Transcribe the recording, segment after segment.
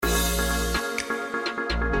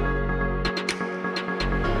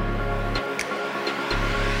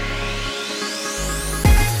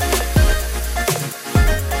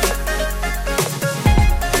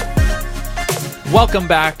Welcome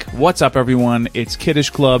back. What's up, everyone? It's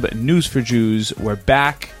Kiddush Club, News for Jews. We're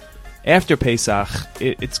back after Pesach.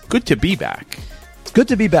 It's good to be back. It's good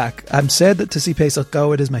to be back. I'm sad that to see Pesach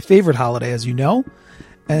go. It is my favorite holiday, as you know.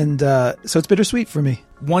 And so it's bittersweet for me.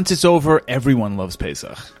 Once it's over, everyone loves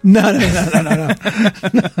Pesach. No.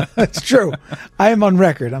 It's true. I am on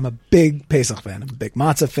record. I'm a big Pesach fan. I'm a big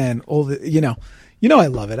matzah fan. You know I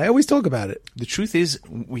love it. I always talk about it. The truth is,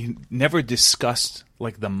 we never discussed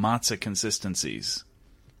like the matzah consistencies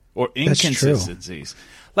or inconsistencies.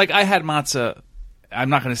 Like I had matzah, I'm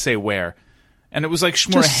not going to say where, and it was like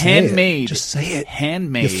shmur handmade. Just say it.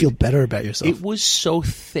 Handmade. You feel better about yourself. It was so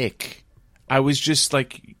thick. I was just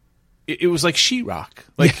like, it was like sheetrock.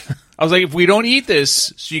 Like I was like, if we don't eat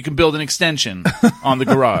this, so you can build an extension on the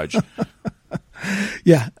garage.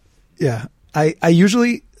 Yeah. I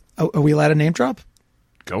usually, are we allowed to name drop?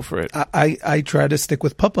 Go for it. I try to stick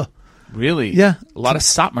with Papa. Really? Yeah. A lot of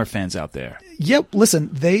Satmar fans out there. Yep. Listen,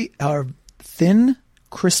 they are thin,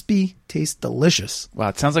 crispy, taste delicious. Wow,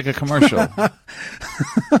 it sounds like a commercial.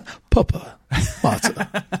 Papa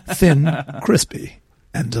matzah, thin, crispy,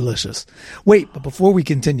 and delicious. Wait, but before we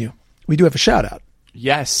continue, we do have a shout out.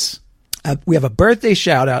 Yes. We have a birthday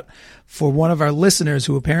shout out for one of our listeners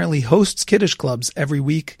who apparently hosts Kiddush Clubs every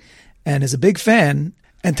week and is a big fan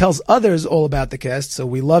and tells others all about the cast. So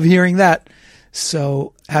we love hearing that.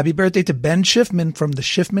 So happy birthday to Ben Schiffman from the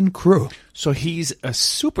Schiffman crew. So he's a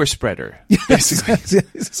super spreader, basically.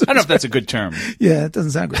 I don't know if that's a good term. Yeah, it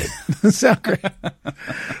doesn't sound great.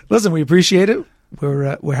 Listen, we appreciate it.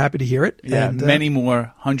 We're happy to hear it. Yeah, and, many more,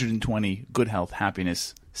 120, good health,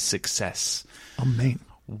 happiness, success. Amen.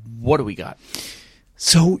 What do we got?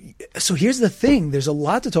 So here's the thing. There's a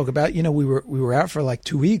lot to talk about. You know, we were out for like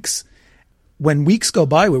 2 weeks. When weeks go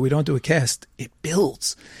by where we don't do a cast, it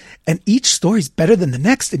builds. And each story's better than the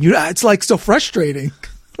next. And it's like so frustrating.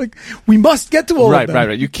 Like, we must get to all of them.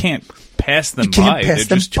 Right. You can't pass them by. They're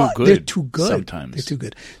just too good. They're too good. Sometimes. They're too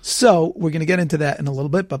good. So we're going to get into that in a little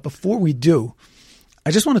bit. But before we do,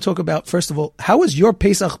 I just want to talk about, first of all, how was your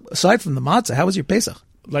Pesach, aside from the matzah, how was your Pesach?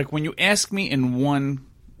 Like, when you ask me in one,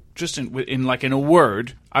 just in a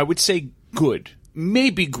word, I would say good.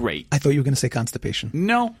 Maybe great. I thought you were going to say constipation.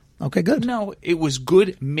 No. Okay, good. No, it was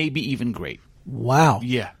good, maybe even great. Wow.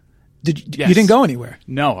 Yeah. You didn't go anywhere?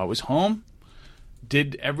 No, I was home,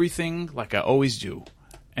 did everything like I always do,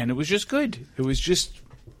 and it was just good. It was just,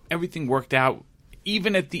 everything worked out.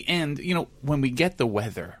 Even at the end, you know, when we get the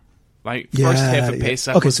weather, like first half of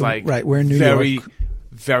Pesach was like we're in New York.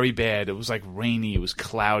 Very bad. It was like rainy, it was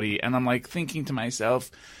cloudy, and I'm like thinking to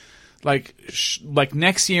myself, like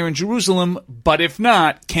next year in Jerusalem, but if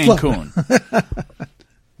not, Cancun.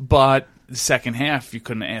 But the second half, you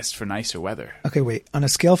couldn't have asked for nicer weather. Okay, wait. On a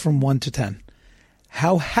scale from 1 to 10,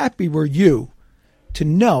 how happy were you to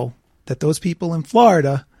know that those people in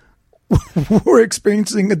Florida were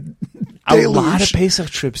experiencing a deluge? A lot of Pesach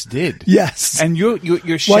trips did. Yes. And you're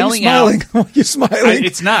Why shelling are you smiling? You're smiling.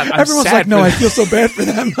 It's not. I'm Everyone's sad like, no, for I them. feel so bad for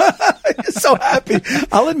them. You're so happy.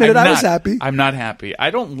 I'll admit it. I was happy. I'm not happy. I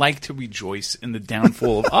don't like to rejoice in the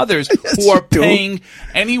downfall of others Yes, who are you do. paying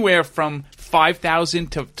anywhere from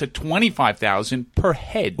 $5,000 to $25,000 per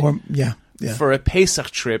head. Yeah. For a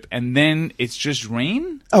Pesach trip, and then it's just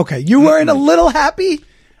rain? Okay, you weren't a little happy?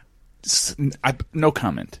 No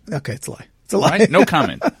comment. Okay, it's a lie. It's a lie. Right? No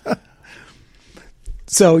comment.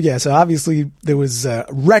 So obviously there was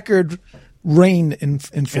record rain in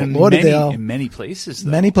Fort Lauderdale. In many places,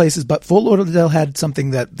 though. Many places, but Fort Lauderdale had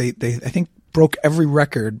something that they I think broke every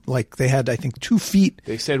record. Like they had, I think, 2 feet.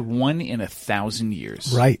 They said 1 in 1,000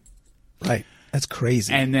 years. Right. That's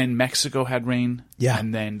crazy. And then Mexico had rain. Yeah.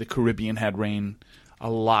 And then the Caribbean had rain. A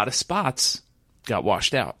lot of spots got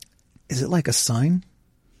washed out. Is it like a sign?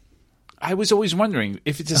 I was always wondering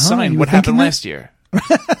if it's a sign. you What were happened thinking last year?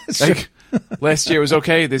 Like, last year was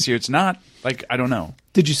okay. This year it's not. Like, I don't know.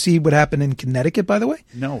 Did you see what happened in Connecticut, by the way?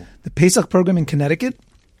 No. The Pesach program in Connecticut,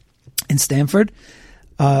 in Stamford.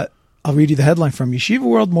 I'll read you the headline from Yeshiva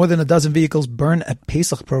World. More than a dozen vehicles burn at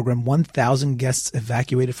Pesach program. 1,000 guests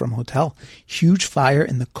evacuated from hotel. Huge fire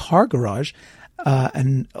in the car garage.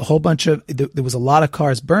 And a whole bunch of, there was a lot of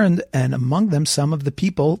cars burned. And among them, some of the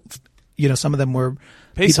people, some of them were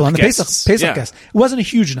people on the Pesach guests. It wasn't a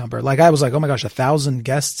huge number. Like I was like, oh my gosh, 1,000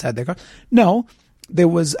 guests had their car. No, there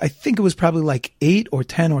was, I think it was probably like 8 or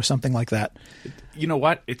 10 or something like that. You know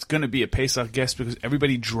what? It's going to be a Pesach guest because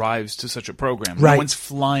everybody drives to such a program. Right. No one's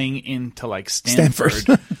flying into like Stanford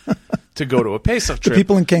to go to a Pesach trip. The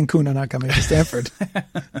people in Cancun are not coming to Stanford.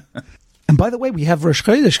 And by the way, we have Rosh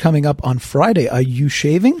Chodesh coming up on Friday. Are you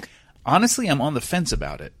shaving? Honestly, I'm on the fence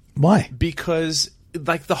about it. Why? Because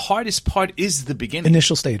like the hardest part is the beginning.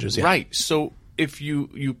 Initial stages, yeah. Right. So if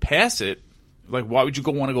you pass it, like, why would you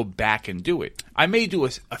want to go back and do it? I may do a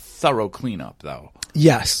thorough cleanup, though.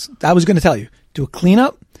 Yes, I was going to tell you. Do a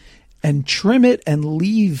cleanup and trim it and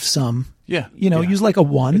leave some. Yeah. Use like a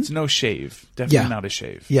 1. It's no shave. Definitely not a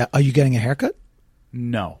shave. Yeah. Are you getting a haircut?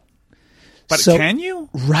 No. But So- can you?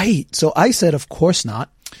 Right. So I said, of course not.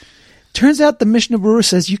 Turns out the Mishnah Brura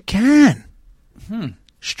says you can.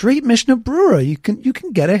 Straight Mishnah Brura. You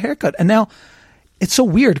can get a haircut. And now it's so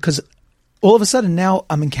weird because all of a sudden now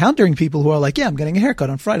I'm encountering people who are like, yeah, I'm getting a haircut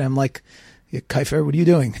on Friday. I'm like, yeah, Kaifer, what are you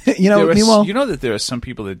doing? Meanwhile, You know that there are some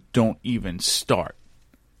people that don't even start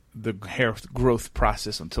the hair growth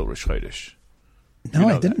process until Rosh Chodesh. no,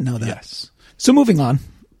 I didn't know that. Yes. So moving on.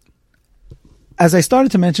 As I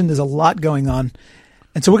started to mention, there's a lot going on.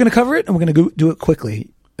 And so we're going to cover it and we're going to do it quickly.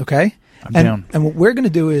 Okay? I'm down. And what we're going to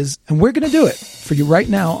do is, and we're going to do it for you right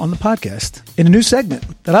now on the podcast in a new segment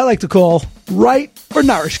that I like to call Right or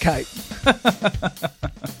Narishkeit.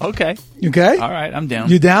 Okay. Okay? All right. I'm down.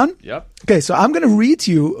 You down? Yep. Okay, so I'm going to read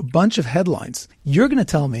to you a bunch of headlines. You're going to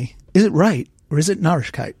tell me, is it right or is it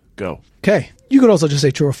Narishkeit? Go. Okay. You could also just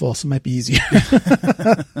say true or false. It might be easier.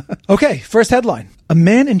 Okay, first headline. A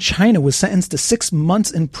man in China was sentenced to 6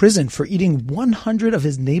 months in prison for eating 100 of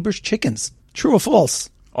his neighbor's chickens. True or false?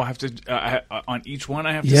 Oh, I have to, on each one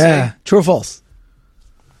I have to say? Yeah. True or false?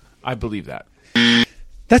 I believe that.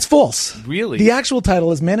 That's false. Really? The actual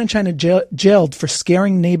title is Man in China jailed for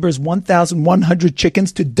scaring neighbors' 1,100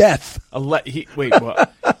 chickens to death.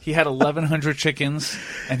 He had 1,100 chickens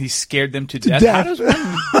and he scared them to death. death. How does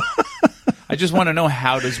one? I just want to know,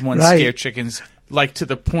 how does one Right. scare chickens, like, to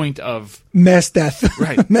the point of Mass death.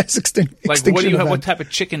 Right. Mass extinction. like, what do you have? What event. type of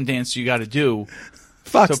chicken dance you got to do?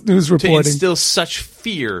 Fox News to reporting. instill such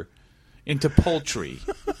fear into poultry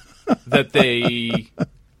that they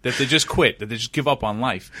just quit, that they just give up on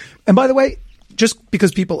life. And by the way, just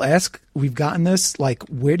because people ask, we've gotten this, like,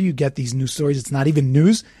 where do you get these news stories? It's not even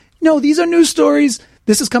news. No, these are news stories.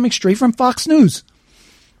 This is coming straight from Fox News.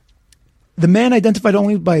 The man, identified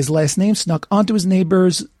only by his last name, snuck onto his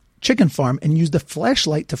neighbor's chicken farm and used a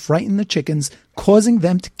flashlight to frighten the chickens, causing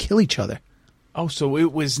them to kill each other. Oh, so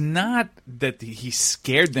it was not that he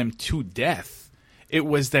scared them to death. It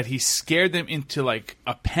was that he scared them into, like,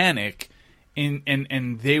 a panic,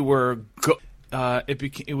 and they were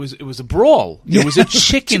it was a brawl. It was a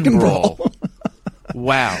chicken brawl.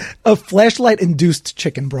 Wow. A flashlight-induced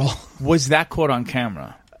chicken brawl. Was that caught on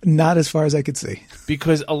camera? Not as far as I could see.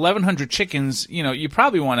 Because 1,100 chickens, you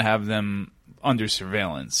probably want to have them under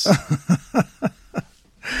surveillance.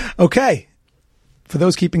 Okay. For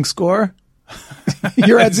those keeping score,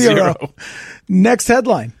 you're at zero. Next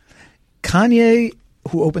headline. Kanye,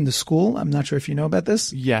 who opened the school, I'm not sure if you know about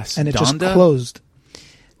this. Yes. And it just Donda? closed.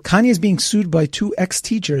 Kanye is being sued by 2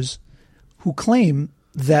 ex-teachers who claim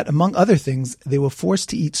that, among other things, they were forced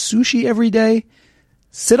to eat sushi every day,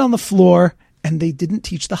 sit on the floor, and they didn't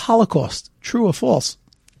teach the Holocaust. True or false?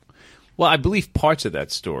 Well, I believe parts of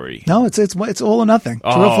that story. No, it's all or nothing.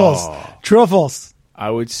 True or false? True or false? I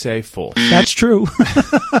would say false. That's true.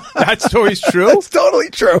 That story's true? That's totally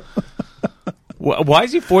true. Why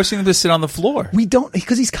is he forcing them to sit on the floor? We don't,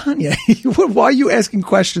 because he's Kanye. Why are you asking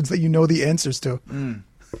questions that you know the answers to?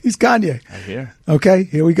 He's Kanye. I hear. Okay,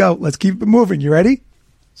 here we go. Let's keep it moving. You ready?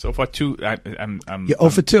 So far, You're 0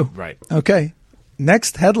 for 2. Right. Okay.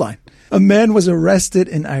 Next headline. A man was arrested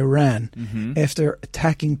in Iran after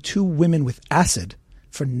attacking 2 women with acid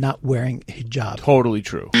for not wearing a hijab. Totally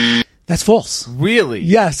true. That's false. Really?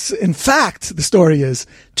 Yes. In fact, the story is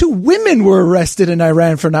 2 women were arrested in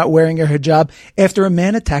Iran for not wearing a hijab after a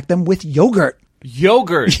man attacked them with yogurt.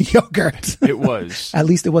 Yogurt. Yogurt. It was. At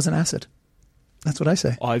least it wasn't acid. That's what I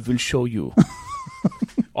say. I will show you.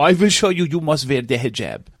 I will show you. You must wear the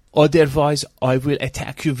hijab. Otherwise, I will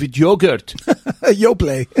attack you with yogurt. Yo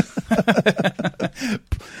play.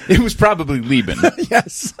 It was probably Lieben.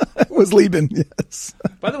 Yes. It was Lieben. Yes.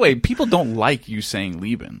 By the way, people don't like you saying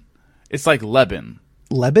Lieben. It's like Lebanon.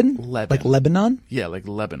 Lebanon? Lebanon. Like Lebanon? Yeah, like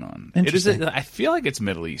Lebanon. Interesting. I feel like it's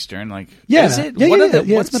Middle Eastern. Like, Yeah. is it? Yeah, What yeah, are the,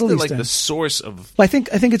 yeah, what's it's Middle the, Eastern. like the source of? Well, I think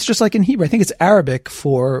it's just like in Hebrew. I think it's Arabic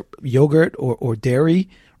for yogurt or dairy,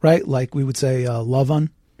 right? Like we would say lavan.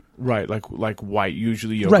 Right, like white.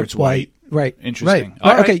 Usually yogurt's white. Right. Interesting. Right.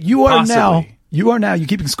 All right. Okay, you are Possibly. now. You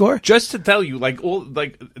keeping score? Just to tell you,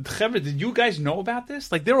 Chevra, did you guys know about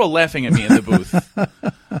this? Like, they were all laughing at me in the booth.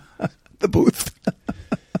 The booth.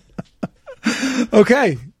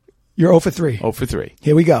 Okay, you're 0 for 3. 0 for 3.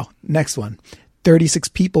 Here we go. Next one. 36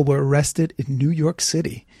 people were arrested in New York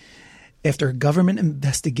City after a government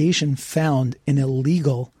investigation found an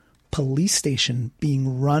illegal police station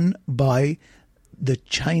being run by the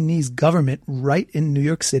Chinese government right in New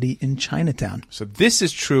York City in Chinatown. So this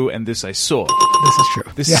is true, and this I saw. This is true.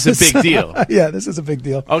 This is a big deal. Yeah, this is a big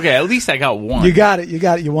deal. Okay, at least I got one. You got it.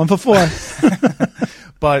 You're 1 for 4.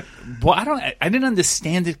 But I didn't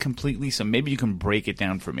understand it completely, so maybe you can break it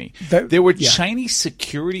down for me. There were Chinese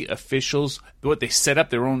security officials, they set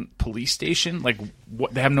up their own police station? Like,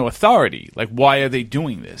 they have no authority. Like, why are they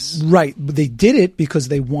doing this? Right. They did it because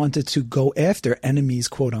they wanted to go after enemies,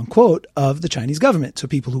 quote unquote, of the Chinese government. So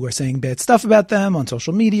people who are saying bad stuff about them on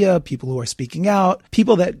social media, people who are speaking out,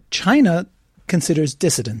 people that China considers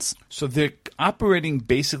dissidents. So they're operating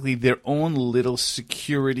basically their own little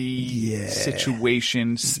security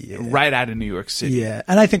situations right out of New York City. Yeah,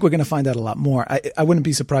 and I think we're going to find out a lot more. I wouldn't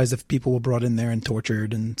be surprised if people were brought in there and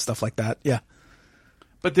tortured and stuff like that. Yeah.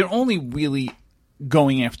 But they're only really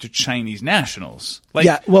going after Chinese nationals. Like,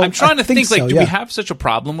 yeah, well, I'm trying to think, so, do we have such a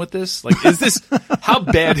problem with this? Like, is this, how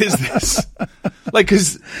bad is this? Like,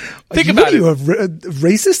 cause, think about it. You a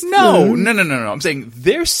racist? No. I'm saying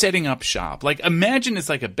they're setting up shop. Like, imagine it's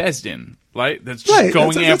like a Bezdin, right? That's just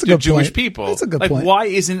going after Jewish people. That's a good point. Why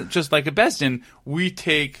isn't it just like a Bezdin? We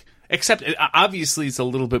take, except, obviously it's a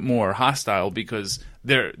little bit more hostile because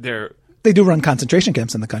they do run concentration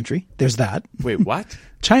camps in the country. There's that. Wait, what?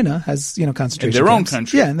 China has, concentration in their camps. own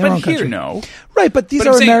country. Yeah, in their own country. But here, no. Right, but these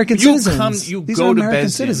are American citizens. You go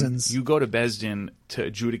to Bezdin to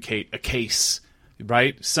adjudicate a case,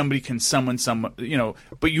 right? Somebody can summon someone,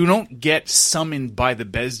 but you don't get summoned by the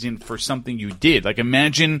Bezdin for something you did. Like,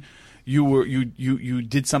 imagine you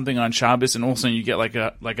did something on Shabbos, and all of a sudden you get like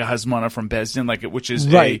a hazmana from Bezdin, which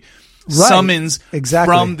is a summons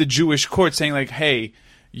from the Jewish court saying like, hey,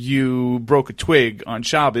 you broke a twig on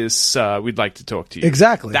Shabbos, we'd like to talk to you.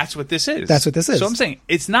 Exactly. That's what this is. That's what this is. So I'm saying,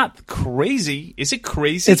 it's not crazy. Is it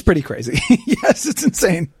crazy? It's pretty crazy. Yes, it's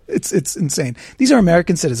insane. It's insane. These are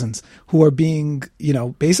American citizens who are being,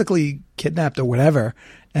 basically kidnapped or whatever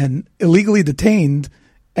and illegally detained.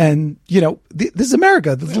 And, this is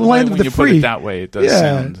America, the land of the free. When you put it that way, it does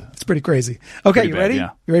sound... It's pretty crazy. Okay, you ready?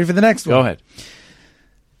 Yeah. You ready for the next one? Go ahead.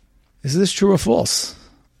 Is this true or false?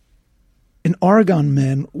 An Oregon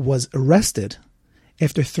man was arrested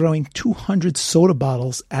after throwing 200 soda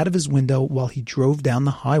bottles out of his window while he drove down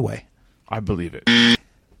the highway. I believe it.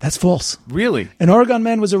 That's false. Really? An Oregon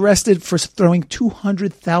man was arrested for throwing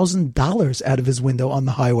 $200,000 out of his window on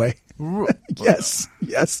the highway. Yes.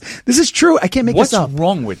 This is true. I can't make this up. What's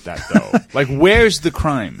wrong with that, though? Like, where's the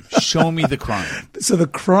crime? Show me the crime. So the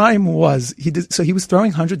crime was, he was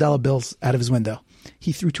throwing $100 bills out of his window.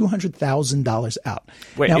 He threw $200,000 out.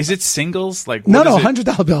 Wait, now, is it singles? Like no,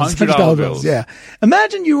 $100 bills. $100 bills. Yeah.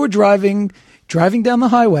 Imagine you were driving down the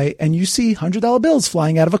highway and you see $100 bills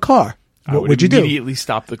flying out of a car. What would you do? Immediately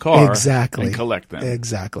stop the car. Exactly. And collect them.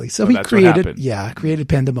 Exactly. So he created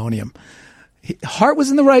pandemonium. Heart was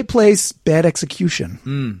in the right place. Bad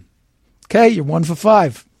execution. Okay, you're 1 for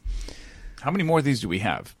 5. How many more of these do we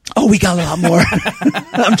have? Oh, we got a lot more.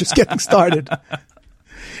 I'm just getting started.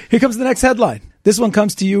 Here comes the next headline. This one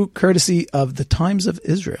comes to you courtesy of the Times of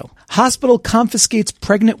Israel. Hospital confiscates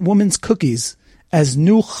pregnant woman's cookies as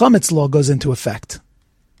new chametz law goes into effect.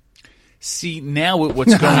 See, now with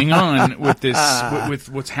what's going on with this, with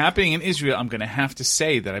what's happening in Israel, I'm going to have to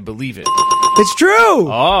say that I believe it. It's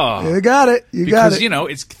true. Oh. You got it. Because,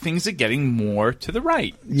 things are getting more to the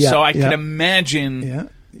right. Yeah, so I can imagine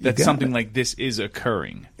that something like this is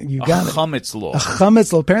occurring. You got a chametz law. A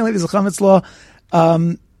chametz law. Apparently there's a chametz law.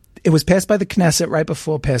 It was passed by the Knesset right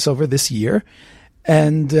before Passover this year.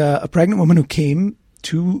 And a pregnant woman who came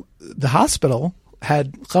to the hospital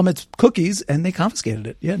had chametz cookies, and they confiscated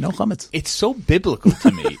it. Yeah, no chametz. It's so biblical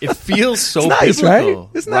to me. It feels so nice, biblical. Right?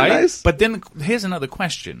 Isn't that nice? But then here's another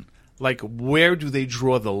question. Like, where do they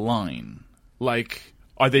draw the line? Like,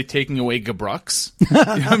 are they taking away gebrux? You know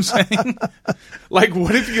what I'm saying? Like,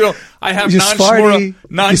 what if I have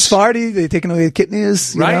non-shmura... They're taking away the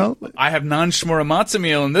kidneys, right? I have non-shmura matzah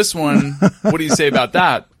meal in this one. What do you say about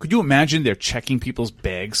that? Could you imagine they're checking people's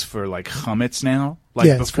bags for, like, chametz now?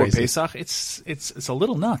 Like, before Pesach? It's a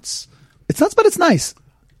little nuts. It's nuts, but it's nice.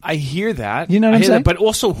 I hear that. You know what I'm saying? But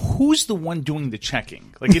also, who's the one doing the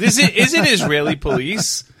checking? Like, is it Israeli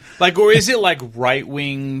police? Like, or is it, like,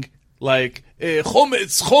 right-wing... Like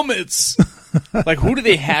chometz. Like, who do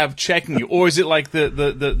they have checking you? Or is it like the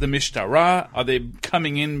mishtara? Are they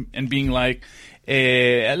coming in and being like,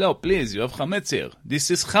 hello, please, you have chametz here. This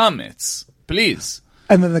is chametz, please.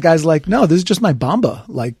 And then the guy's like, no, this is just my bamba.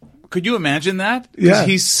 Like, could you imagine that? Yeah.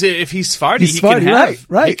 If he's Sephardi, he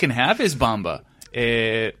can have his bamba.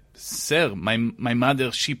 Sir, my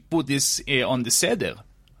mother, she put this on the seder.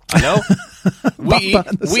 Hello,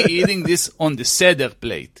 we eating this on the seder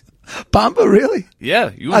plate. Bamba, really?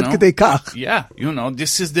 Yeah, you Ad know. kedei kach. Yeah, you know,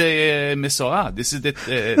 this is the Mesorah. This is the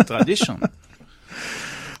tradition.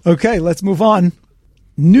 Okay, let's move on.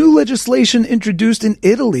 New legislation introduced in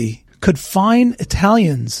Italy could fine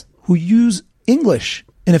Italians who use English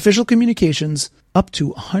in official communications up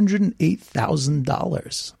to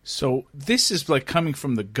 $108,000. So this is like coming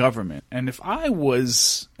from the government. And if I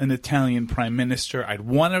was an Italian prime minister, I'd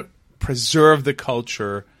want to preserve the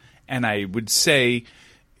culture. And I would say,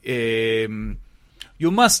 you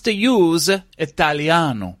must use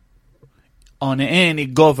Italiano on any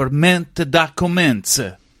government documents.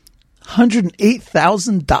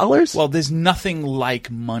 $108,000? Well, there's nothing like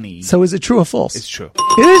money. So is it true or false? It's true.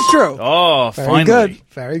 It is true. Oh, Very finally. good.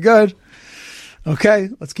 Very good. Okay,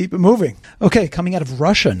 let's keep it moving. Okay, coming out of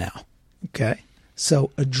Russia now. Okay. So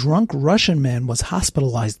a drunk Russian man was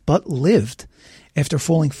hospitalized but lived after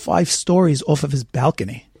falling 5 stories off of his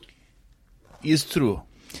balcony. It's true.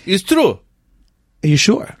 It's true. Are you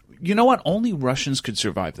sure? You know what? Only Russians could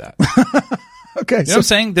survive that. Okay. You know what I'm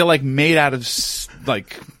saying? They're like made out of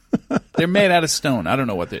they're made out of stone. I don't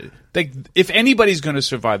know what they if anybody's going to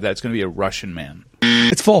survive that, it's going to be a Russian man.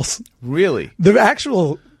 It's false. Really? The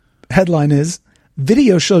actual headline is,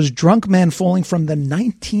 video shows drunk man falling from the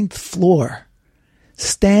 19th floor,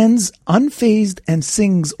 stands unfazed and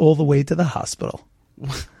sings all the way to the hospital.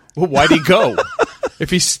 Well, why'd he go? If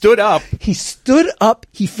he stood up. He stood up.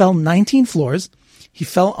 He fell 19 floors. He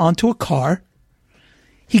fell onto a car.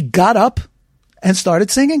 He got up and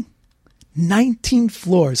started singing. 19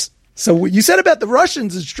 floors. So what you said about the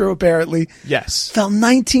Russians is true, apparently. Yes. Fell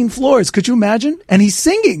 19 floors. Could you imagine? And he's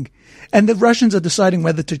singing. And the Russians are deciding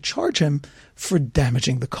whether to charge him for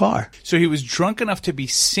damaging the car. So he was drunk enough to be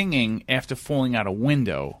singing after falling out a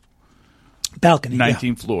window. Balcony.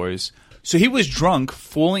 19 floors. So he was drunk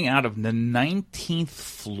falling out of the 19th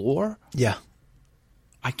floor? Yeah.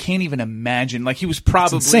 I can't even imagine. Like, he was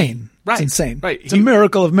probably... It's insane. Right. It's insane. Right. It's a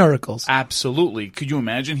miracle of miracles. Absolutely. Could you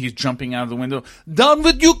imagine? He's jumping out of the window. Down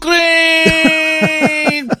with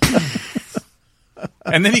Ukraine!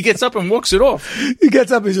 And then he gets up and walks it off. He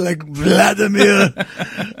gets up and he's like, Vladimir,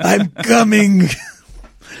 I'm coming.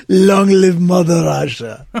 Long live Mother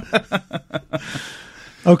Russia.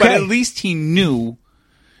 Okay. But at least he knew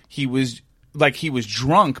he was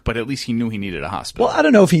drunk, but at least he knew he needed a hospital. Well, I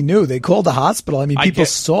don't know if he knew. They called the hospital. I mean, people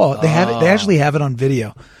saw it. They have it. They actually have it on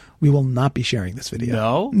video. We will not be sharing this video.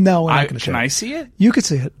 No? No, we're not going to share Can it. I see it? You could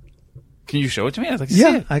see it. Can you show it to me? I'd like to see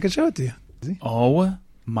Yeah, it. I could show it to you. Oh,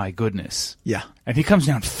 my goodness. Yeah. And he comes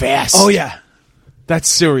down fast. Oh, yeah. That's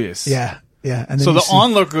serious. Yeah. Yeah. And then So you the see-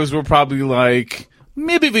 onlookers were probably like,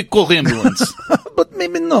 maybe we call ambulance. But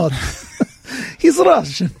maybe not. He's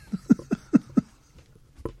Russian.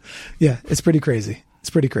 Yeah, it's pretty crazy. It's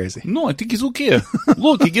pretty crazy. No, I think he's okay.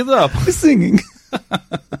 Look, he gets up. He's singing.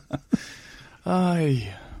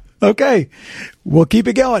 Ay. Okay. We'll keep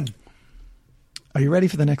it going. Are you ready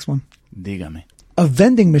for the next one? Dígame. A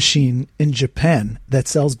vending machine in Japan that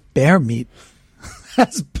sells bear meat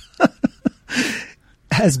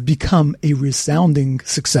has become a resounding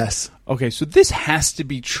success. Okay, so this has to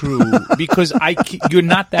be true because you're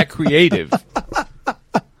not that creative.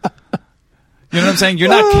 You know what I'm saying? You're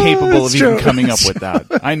not capable of even coming up with that.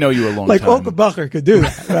 I know you a long like time. Olga Bacher could do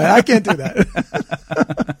that. Right? I can't do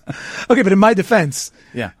that. Okay, but in my defense,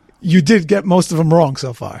 Yeah. you did get most of them wrong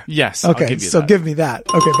so far. Yes, I'll Okay, give you so that. give me that.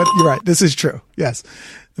 Okay, but you're right. This is true. Yes.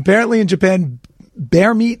 Apparently in Japan,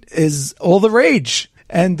 bear meat is all the rage.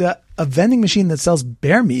 And a vending machine that sells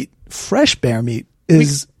bear meat, fresh bear meat,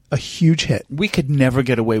 is a huge hit. We could never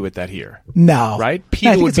get away with that here. No. Right? I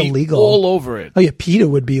PETA think would it's be illegal. all over it. Oh, yeah. PETA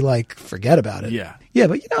would be like, forget about it. Yeah. Yeah,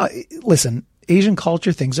 but listen, Asian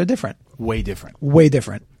culture, things are different. Way different. Way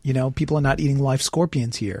different. People are not eating live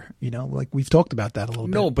scorpions here. Like we've talked about that a little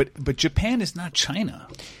bit. No, but Japan is not China.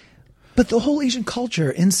 But the whole Asian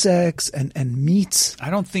culture, insects and meats. I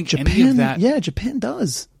don't think Japan, any of that. Yeah, Japan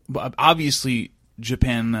does. But obviously,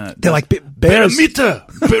 Japan. They're like bears. Bear meat.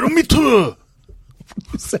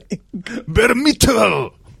 Saying. Bear meat. I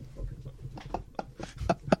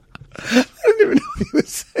didn't even know what he was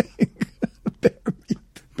saying.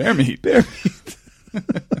 Bear meat. Bear meat.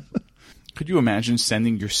 Could you imagine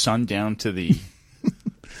sending your son down to the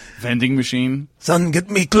vending machine? Son, get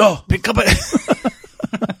me claw. Pick up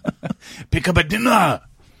a dinner.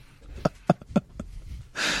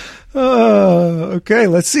 Okay,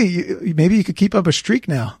 let's see. Maybe you could keep up a streak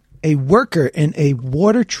now. A worker in a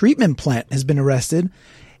water treatment plant has been arrested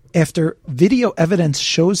after video evidence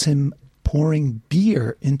shows him pouring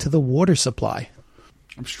beer into the water supply.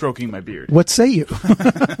 I'm stroking my beard. What say you?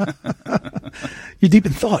 You're deep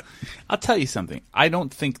in thought. I'll tell you something. I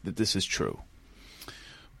don't think that this is true.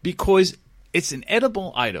 because it's an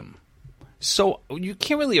edible item. So you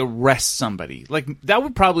can't really arrest somebody. Like, that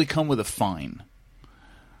would probably come with a fine.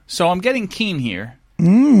 So I'm getting keen here.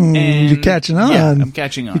 And you're catching on. Yeah, I'm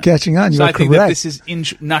catching on. You're catching on. So You're I think that this is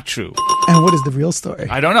not true. And what is the real story?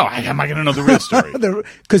 I don't know. How am I going to know the real story?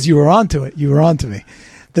 Because you were onto it. You were onto me.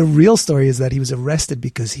 The real story is that he was arrested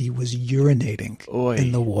because he was urinating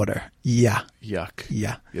in the water. Yeah. Yuck.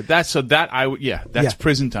 Yeah. That's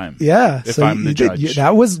prison time. Yeah. If I'm the judge.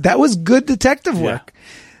 That was good detective work.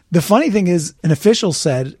 The funny thing is, an official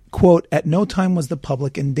said, quote, "At no time was the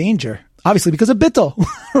public in danger." Obviously because of Bittel,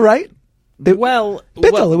 right? It was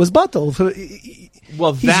Bittel.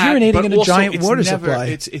 Well, he's urinating in a giant water supply.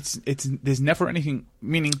 It's there's never anything,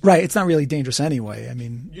 meaning. Right. It's not really dangerous anyway. I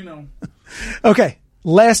mean. Okay.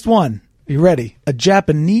 Last one. You ready? A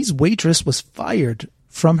Japanese waitress was fired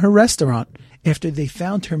from her restaurant after they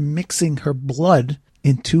found her mixing her blood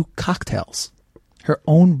into cocktails. Her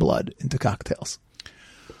own blood into cocktails.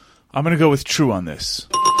 I'm going to go with true on this.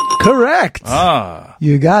 Correct.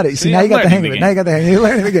 You got it. See, now you got the hang of it. Now you got the hang of it. You're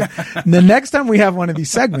learning again. The next time we have one of these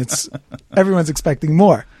segments, everyone's expecting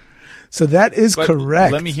more. So that is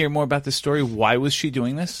correct. Let me hear more about this story. Why was she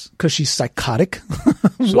doing this? Because she's psychotic.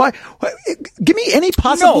 Why? Give me any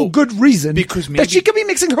possible good reason that she could be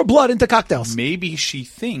mixing her blood into cocktails. Maybe she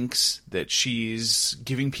thinks that she's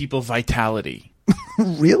giving people vitality.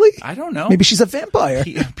 Really? I don't know. Maybe she's a vampire.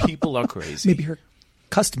 People are crazy. Maybe her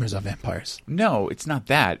customers are vampires. No, it's not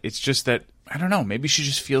that. It's just that, I don't know. Maybe she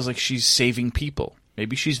just feels like she's saving people.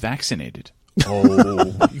 Maybe she's vaccinated. Oh,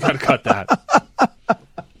 you got to cut that.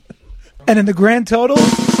 And in the grand total,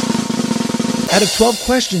 out of 12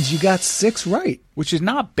 questions, you got 6 right. Which is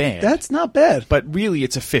not bad. That's not bad. But really,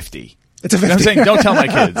 it's a 50. It's a 50. I'm saying, don't tell my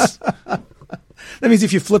kids. That means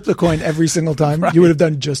if you flip the coin every single time, you would have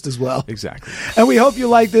done just as well. Exactly. And we hope you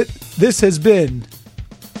liked it. This has been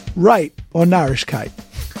Right or Narishkeit.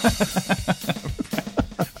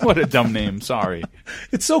 What a dumb name. Sorry.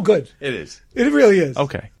 It's so good. It is. It really is.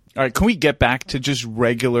 Okay. All right. Can we get back to just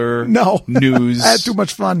regular I news? had too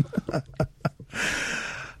much fun.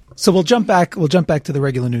 So we'll jump back to the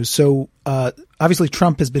regular news. So obviously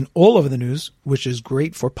Trump has been all over the news, which is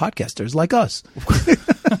great for podcasters like us.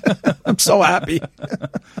 I'm so happy.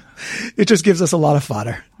 It just gives us a lot of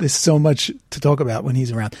fodder. There's so much to talk about when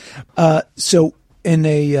he's around. So in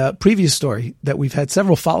a previous story that we've had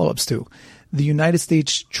several follow-ups to, the United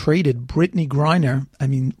States traded Brittany Griner.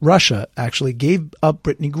 Russia actually gave up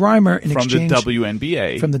Brittany Griner in exchange from the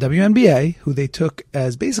WNBA. From the WNBA, who they took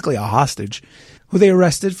as basically a hostage, who they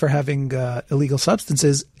arrested for having illegal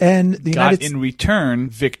substances, and the United in return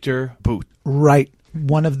Victor Bout. Right,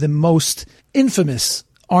 one of the most infamous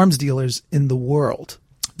arms dealers in the world.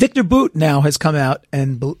 Victor Bout now has come out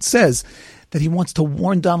and says that he wants to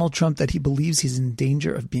warn Donald Trump that he believes he's in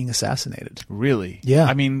danger of being assassinated. Really?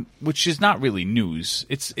 Yeah. Which is not really news.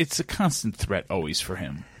 It's a constant threat always for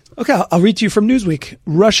him. Okay, I'll read to you from Newsweek.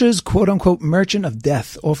 Russia's quote-unquote merchant of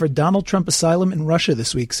death offered Donald Trump asylum in Russia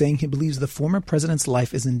this week, saying he believes the former president's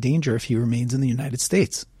life is in danger if he remains in the United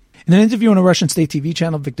States. In an interview on a Russian state TV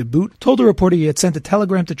channel, Victor Bout told a reporter he had sent a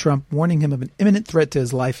telegram to Trump warning him of an imminent threat to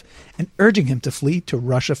his life and urging him to flee to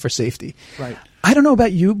Russia for safety. Right. I don't know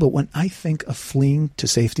about you, but when I think of fleeing to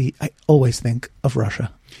safety, I always think of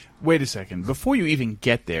Russia. Wait a second. Before you even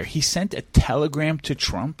get there, he sent a telegram to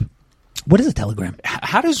Trump? What is a telegram?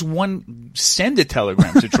 How does one send a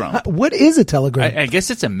telegram to Trump? What is a telegram? I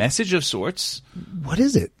guess it's a message of sorts. What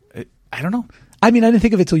is it? I don't know. I didn't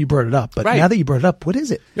think of it till you brought it up, but now that you brought it up, what is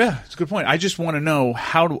it? Yeah, it's a good point. I just want to know,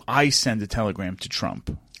 how do I send a telegram to Trump?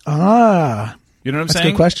 You know what I'm saying? That's a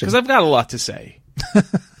good question. Because I've got a lot to say.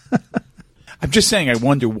 I'm just saying I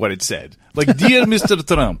wonder what it said. Like, dear Mr.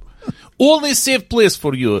 Trump, only safe place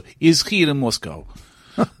for you is here in Moscow.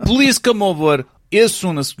 Please come over as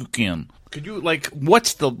soon as you can. Could you,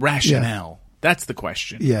 what's the rationale? Yeah. That's the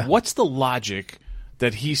question. Yeah. What's the logic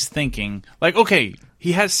that he's thinking? Okay,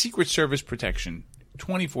 he has Secret Service protection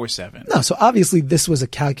 24/7. No, so obviously this was a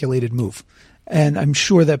calculated move. And I'm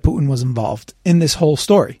sure that Putin was involved in this whole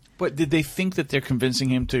story. But did they think that they're convincing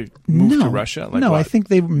him to move to Russia? No, I think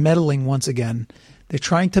they're meddling once again. They're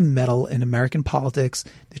trying to meddle in American politics.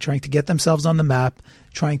 They're trying to get themselves on the map,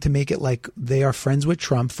 trying to make it like they are friends with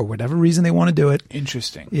Trump for whatever reason they want to do it.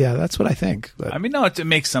 Interesting. Yeah, that's what I think. But, no, it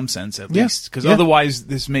makes some sense at least, because otherwise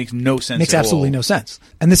this makes no sense. Makes absolutely no sense.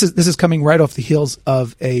 And this is coming right off the heels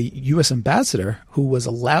of a U.S. ambassador who was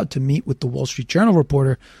allowed to meet with the Wall Street Journal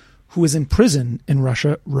reporter who is in prison in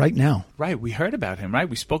Russia right now. Right. We heard about him, right?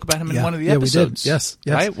 We spoke about him in one of the episodes. Yeah, we did. Yes.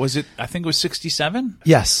 Right? Was it, I think it was 67?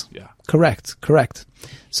 Yes. Yeah. Correct.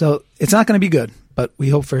 So it's not going to be good. but we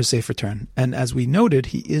hope for a safe return. And as we noted,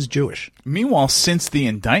 he is Jewish. Meanwhile, since the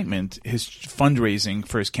indictment, his fundraising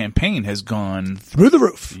for his campaign has gone through the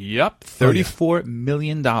roof. Yep, $34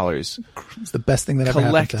 million It's the best thing that ever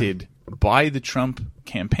happened to him. collected by the Trump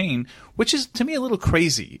campaign, which is to me a little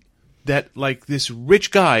crazy. That like this rich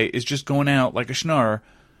guy is just going out like a schnorr,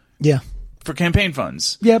 Yeah, for campaign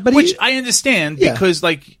funds. Yeah, but which I understand Yeah. because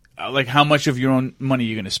like how much of your own money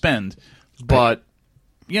you're going to spend, but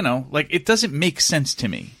you know, like it doesn't make sense to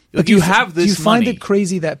me. Like you have this. Do you find money. it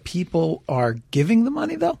crazy that people are giving the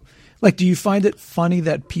money though? Like, do you find it funny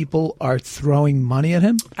that people are throwing money at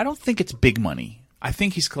him? I don't think it's big money. I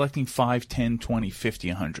think he's collecting 5, 10, 20, 50,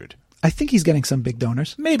 100. I think he's getting some big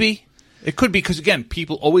donors. Maybe. It could be because, again,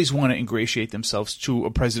 people always want to ingratiate themselves to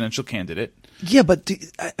a presidential candidate. Yeah, but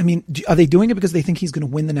are they doing it because they think he's going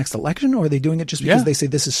to win the next election, or are they doing it just because they say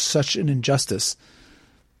this is such an injustice?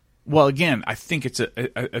 Well, again, I think it's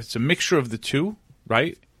a mixture of the two,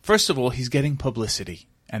 right? First of all, he's getting publicity,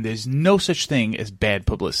 and there's no such thing as bad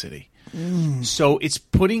publicity. So it's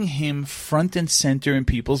putting him front and center in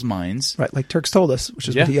people's minds. Right, like Turks told us, which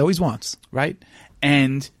is what he always wants. Right?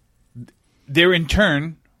 And they're in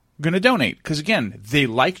turn going to donate because, again, they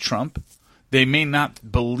like Trump. They may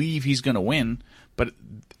not believe he's going to win, but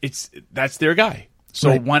that's their guy.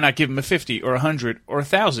 So why not give him a 50 or 100 or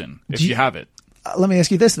 1,000 if you have it? Let me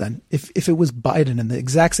ask you this then. If it was Biden and the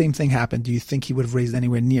exact same thing happened, do you think he would have raised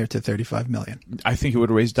anywhere near to $35 million? I think he would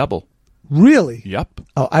have raised double. Really? Yep.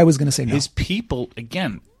 Oh, I was going to say no. His people,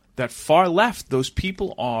 again, that far left, those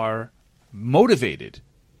people are motivated.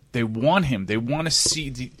 They want him. They want to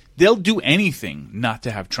see. They'll do anything not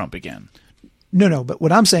to have Trump again. No. But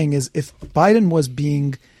what I'm saying is if Biden was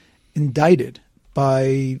being indicted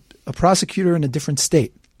by a prosecutor in a different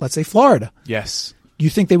state, let's say Florida. Yes. You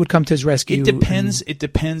think they would come to his rescue? It depends. It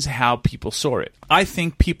depends how people saw it. I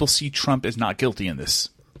think people see Trump as not guilty in this.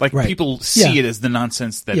 Like people see it as the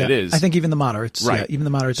nonsense that it is. I think even the moderates. Right. Even the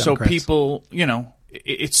moderate Democrats. So people,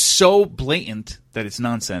 it's so blatant that it's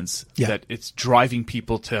nonsense that it's driving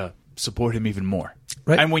people to support him even more.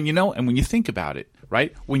 Right. And when you think about it,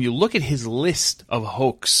 right, when you look at his list of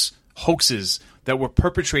hoaxes that were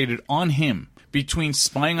perpetrated on him between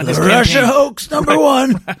spying on his campaign, Russia hoax number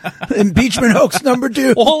one, impeachment hoax number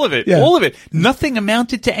two, all of it, nothing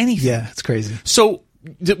amounted to anything. Yeah, it's crazy. So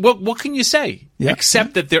what can you say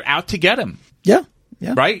except that they're out to get him? Yeah.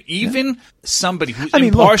 Right? Even somebody who's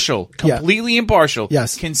impartial, completely impartial,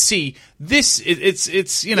 can see this. It's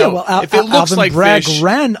if it looks Alvin like Bragg fish,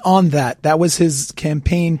 ran on that. That was his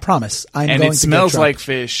campaign promise. And it smells like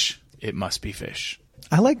fish. It must be fish.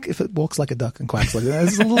 I like if it walks like a duck and quacks like that.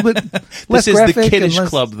 It's a little bit less This is graphic the kiddish and less,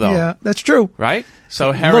 club, though. Yeah, that's true. Right?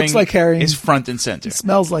 So herring, looks like herring is front and center. It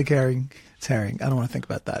smells like herring. It's herring. I don't want to think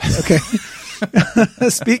about that. Okay.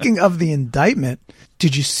 Speaking of the indictment,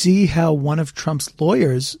 did you see how one of Trump's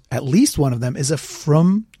lawyers, at least one of them, is a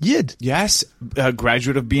Frum Yid? Yes. A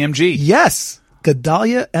graduate of BMG. Yes.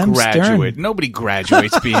 Gedalia M. Graduate. Stern. Nobody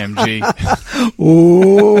graduates BMG.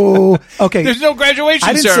 Ooh. Okay. There's no graduation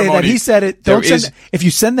I didn't ceremony. say that. He said it. If you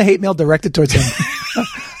send the hate mail directed towards him,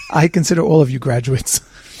 I consider all of you graduates.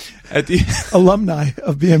 Alumni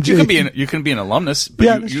of BMG. You can be an alumnus, but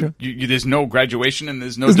that's true. There's no graduation and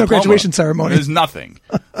there's no no diploma. graduation ceremony. There's nothing.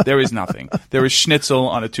 There is nothing. There is schnitzel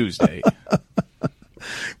on a Tuesday.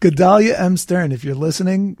 Gedalia M. Stern, if you're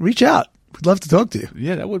listening, reach out. We'd love to talk to you.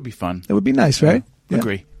 Yeah, that would be fun. That would be nice, right? Yeah.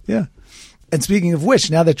 Agree. Yeah. And speaking of which,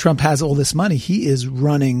 now that Trump has all this money, he's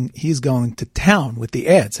going to town with the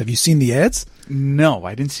ads. Have you seen the ads? No,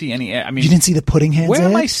 I didn't see any. I mean, you didn't see the pudding hands Where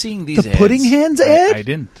ad? am I seeing these the ads? Pudding hands ad? I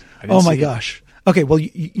didn't oh my see gosh. Okay, well,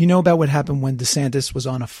 you know about what happened when DeSantis was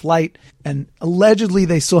on a flight and allegedly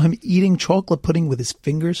they saw him eating chocolate pudding with his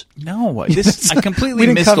fingers? No, I completely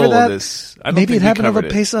missed all of this. Maybe it happened over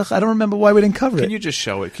Pesach. I don't remember why we didn't cover it. Can you just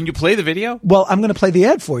show it? Can you play the video? Well, I'm going to play the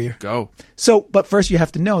ad for you. Go. But first you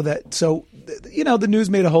have to know that, the news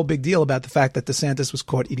made a whole big deal about the fact that DeSantis was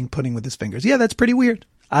caught eating pudding with his fingers. Yeah, that's pretty weird.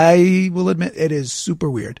 I will admit it is super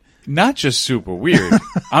weird. Not just super weird.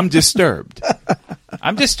 I'm disturbed.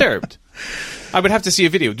 I would have to see a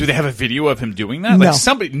video. Do they have a video of him doing that? No.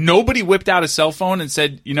 Nobody whipped out a cell phone and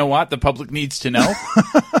said, you know what? The public needs to know.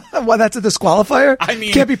 Well, that's a disqualifier? I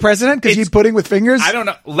mean, can't be president because you eat pudding with fingers? I don't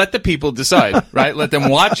know. Let the people decide, right? Let them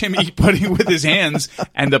watch him eat pudding with his hands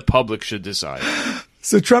and the public should decide.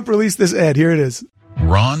 So Trump released this ad. Here it is.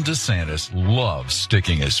 Ron DeSantis loves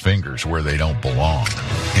sticking his fingers where they don't belong.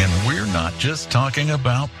 And we're not just talking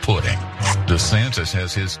about pudding. DeSantis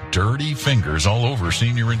has his dirty fingers all over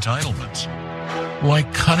senior entitlements.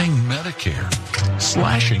 Like cutting Medicare,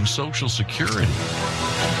 slashing Social Security,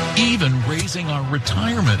 even raising our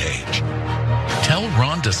retirement age. Tell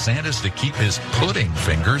Ron DeSantis to keep his pudding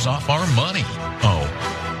fingers off our money. Oh,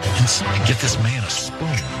 and get this man a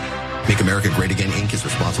spoon. Make America Great Again, Inc. is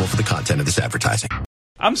responsible for the content of this advertising.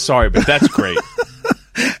 I'm sorry, but that's great.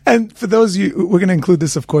 And for those of you, we're going to include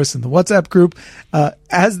this, of course, in the WhatsApp group.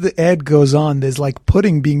 As the ad goes on, there's like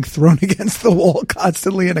pudding being thrown against the wall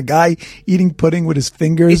constantly, and a guy eating pudding with his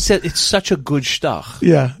fingers. It's such a good stuff.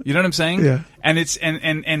 Yeah. You know what I'm saying? Yeah. And it's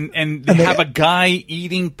and they have a guy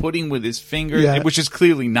eating pudding with his fingers, Yeah. which is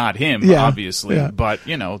clearly not him, Yeah. obviously. Yeah. But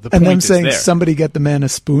the And point them is saying, there. somebody get the man a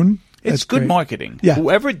spoon. It's That's good great. marketing. Yeah.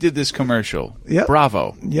 Whoever did this commercial, Yep.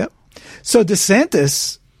 bravo. Yep. So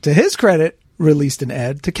DeSantis, to his credit, released an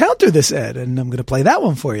ad to counter this ad, and I'm going to play that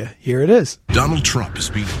one for you. Here it is. Donald Trump is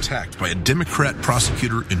being attacked by a Democrat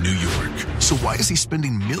prosecutor in New York. So why is he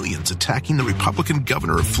spending millions attacking the Republican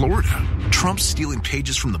governor of Florida? Trump's stealing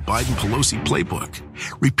pages from the Biden-Pelosi playbook,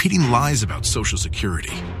 repeating lies about Social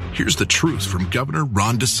Security. Here's the truth from Governor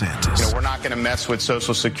Ron DeSantis. We're not going to mess with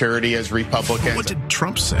Social Security as Republicans. What did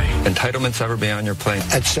Trump say? Entitlements ever be on your plate?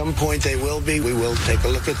 At some point they will be. We will take a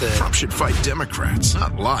look at that. Trump should fight Democrats,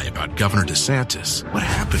 not lie about Governor DeSantis. What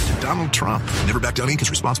happened to Donald Trump? Never Back Down Inc. is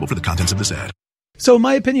responsible for the contents of this ad. So in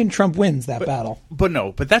my opinion, Trump wins that battle.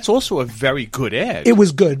 But that's also a very good ad. It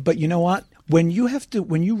was good, but you know what? When you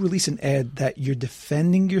release an ad that you're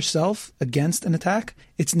defending yourself against an attack,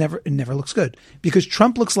 it never looks good, because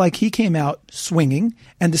Trump looks like he came out swinging,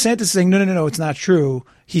 and DeSantis is saying, no, it's not true.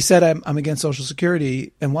 He said I'm against Social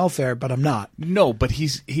Security and welfare, but I'm not. No, but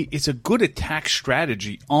it's a good attack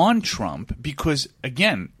strategy on Trump, because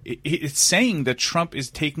again, it's saying that Trump is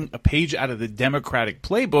taking a page out of the Democratic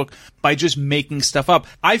playbook by just making stuff up.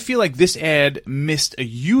 I feel like this ad missed a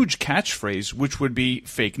huge catchphrase, which would be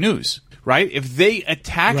fake news. Right? If they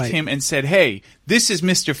attacked him and said, "Hey, this is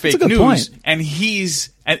Mr. Fake News," point. and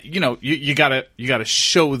he's, you gotta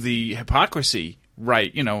show the hypocrisy,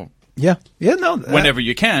 right? Whenever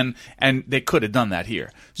you can, and they could have done that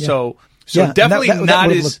here. Yeah. So definitely that not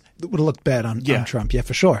would as have looked bad on Trump. Yeah,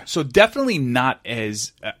 for sure. So definitely not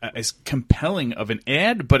as compelling of an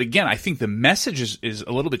ad. But again, I think the message is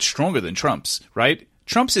a little bit stronger than Trump's. Right?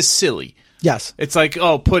 Trump's is silly. Yes. It's like,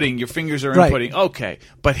 pudding, your fingers are in pudding. Okay.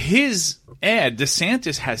 But his ad,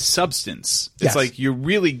 DeSantis, has substance. It's like you're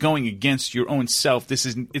really going against your own self.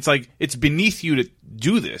 It's like it's beneath you to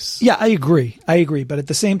do this. Yeah, I agree. But at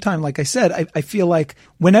the same time, like I said, I feel like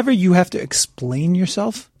whenever you have to explain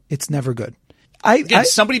yourself, it's never good.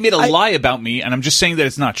 Somebody made a lie about me, and I'm just saying that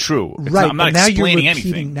it's not true. I'm not now explaining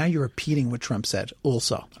anything. Now you're repeating what Trump said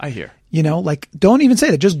also. I hear. Don't even say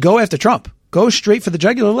that. Just go after Trump. Go straight for the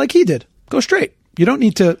jugular like he did. Go straight. You don't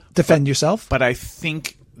need to defend yourself. But I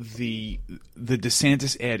think the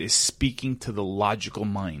DeSantis ad is speaking to the logical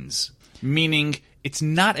minds, meaning it's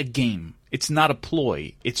not a game. It's not a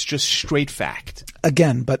ploy. It's just straight fact.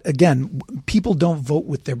 Again, people don't vote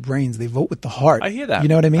with their brains. They vote with the heart. I hear that. You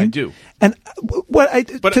know what I mean? I do. And when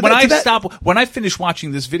I finished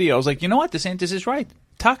watching this video, I was like, you know what? DeSantis is right.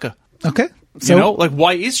 Taka. Okay. So,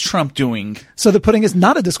 why is Trump doing? So the pudding is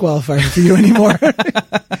not a disqualifier for you anymore.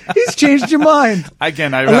 He's changed your mind.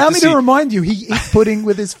 Again, allow me to remind you, he ate pudding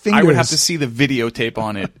with his fingers. I would have to see the videotape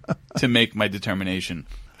on it to make my determination.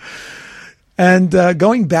 And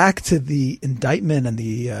going back to the indictment and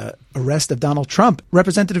the arrest of Donald Trump,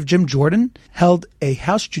 Representative Jim Jordan held a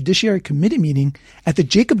House Judiciary Committee meeting at the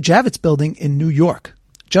Jacob Javits Building in New York,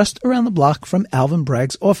 just around the block from Alvin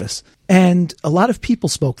Bragg's office. And a lot of people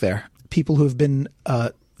spoke there. People who have been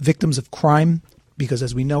victims of crime, because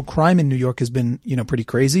as we know, crime in New York has been, pretty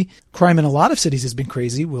crazy. Crime in a lot of cities has been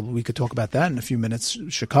crazy. Well, we could talk about that in a few minutes.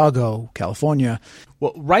 Chicago, California.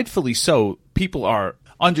 Well, rightfully so.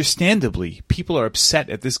 Understandably, people are upset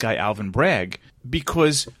at this guy, Alvin Bragg,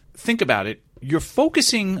 because think about it. You're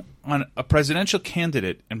focusing on a presidential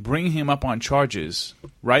candidate and bringing him up on charges,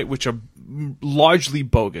 right, which are largely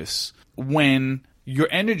bogus, when your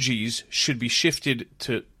energies should be shifted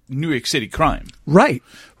to New York City crime. Right.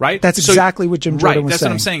 That's exactly what Jim Jordan was saying. That's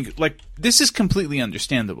what I'm saying. Like, this is completely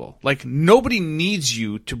understandable. Like, nobody needs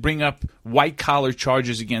you to bring up white-collar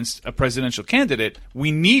charges against a presidential candidate.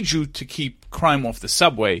 We need you to keep crime off the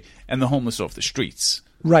subway and the homeless off the streets.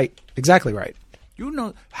 Right. Exactly right.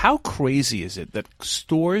 How crazy is it that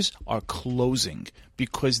stores are closing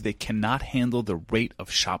because they cannot handle the rate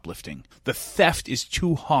of shoplifting? The theft is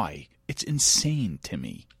too high. It's insane to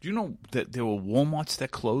me. Do you know that there were Walmarts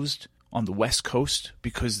that closed on the West Coast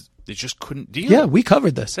because they just couldn't deal? Yeah, we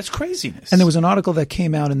covered this. That's craziness. And there was an article that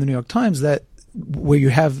came out in the New York Times where you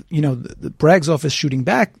have, the Bragg's office shooting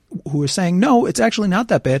back, who are saying, no, it's actually not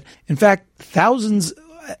that bad. In fact, thousands,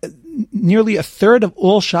 nearly a third of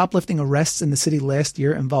all shoplifting arrests in the city last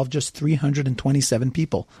year involved just 327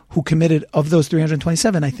 people who committed, of those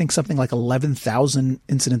 327, I think something like 11,000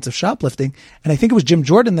 incidents of shoplifting. And I think it was Jim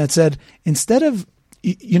Jordan that said, instead of,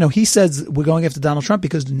 he says we're going after Donald Trump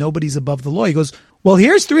because nobody's above the law. He goes, well,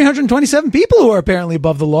 here's 327 people who are apparently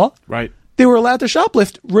above the law. Right. They were allowed to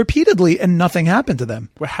shoplift repeatedly and nothing happened to them.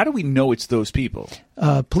 Well, how do we know it's those people?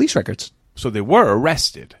 Police records. So they were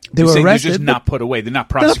arrested. They were arrested. They're just not put away. They're not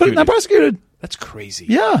prosecuted. Not prosecuted. That's crazy.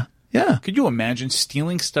 Yeah. Could you imagine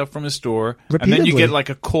stealing stuff from a store Repeatedly. and then you get like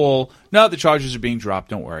a call? No, the charges are being dropped.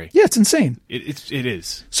 Don't worry. Yeah, it's insane. It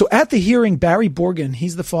is. So at the hearing, Barry Borgen,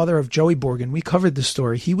 he's the father of Joey Borgen. We covered this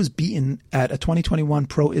story. He was beaten at a 2021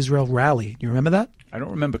 pro-Israel rally. You remember that? I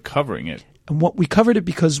don't remember covering it. And we covered it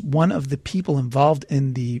because one of the people involved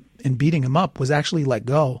in beating him up was actually let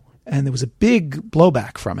go, and there was a big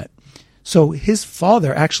blowback from it. So his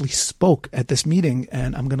father actually spoke at this meeting,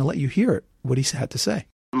 and I'm going to let you hear what he had to say.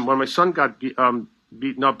 When my son got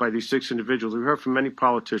beaten up by these 6 individuals, we heard from many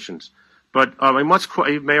politicians. But I must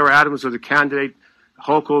quote Mayor Adams, or the candidate,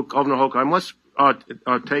 Governor Hochul, I must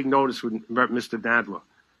take notice with Mr. Nadler.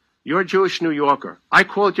 You're a Jewish New Yorker. I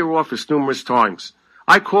called your office numerous times.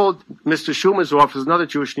 I called Mr. Schumer's office, another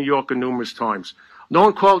Jewish New Yorker, numerous times. No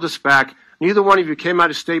one called us back. Neither one of you came out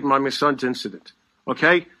of statement on my son's incident.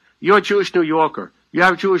 Okay? You're a Jewish New Yorker. You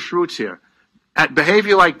have Jewish roots here.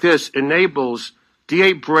 Behavior like this enables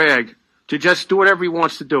D.A. Bragg to just do whatever he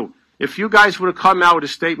wants to do. If you guys would have come out with a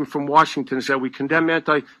statement from Washington and said, we condemn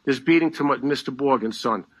this beating to Mr. Borgen's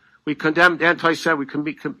son. We condemn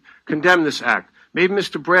condemn this act. Maybe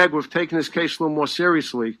Mr. Bragg would have taken this case a little more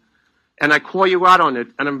seriously. And I call you out on it.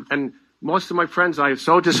 And most of my friends, I am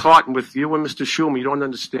so disheartened with you and Mr. Schumer. You don't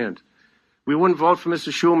understand. We wouldn't vote for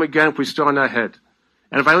Mr. Schumer again if we stood on our head.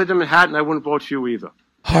 And if I lived in Manhattan, I wouldn't vote for you either.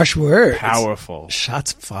 Harsh words. Powerful.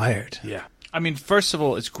 Shots fired. Yeah. I mean, first of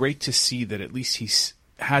all, it's great to see that at least he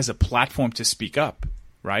has a platform to speak up,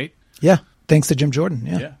 right? Yeah. Thanks to Jim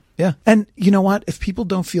Jordan. Yeah. And you know what? If people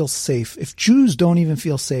don't feel safe, if Jews don't even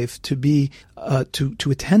feel safe to be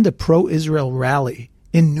to attend a pro-Israel rally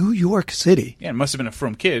in New York City. Yeah, it must have been a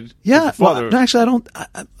frum kid. Yeah. Well, actually, I don't.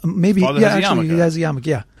 Maybe. Father Yeah, has a actually, yarmulke. he has a yarmulke.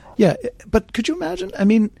 Yeah. Yeah. But could you imagine? I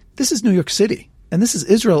mean, this is New York City. And this is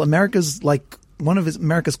Israel, America's one of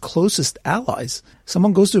America's closest allies.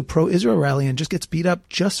 Someone goes to a pro-Israel rally and just gets beat up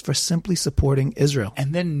just for simply supporting Israel.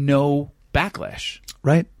 And then no backlash.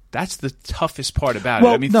 Right? That's the toughest part about it.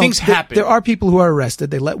 I mean, things happen. There are people who are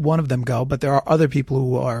arrested. They let one of them go, but there are other people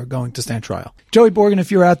who are going to stand trial. Joey Borgen,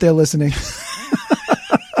 if you're out there listening.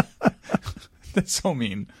 That's so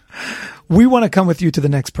mean. We want to come with you to the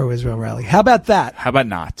next pro-Israel rally. How about that? How about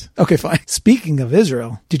not? Okay, fine. Speaking of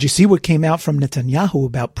Israel, did you see what came out from Netanyahu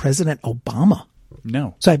about President Obama?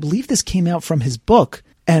 No. So I believe this came out from his book,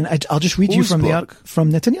 and I'll just read to you from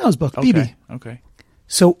from Netanyahu's book, Bibi. Okay.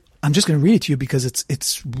 So I'm just going to read it to you because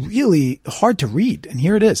it's really hard to read. And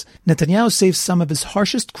here it is. Netanyahu saves some of his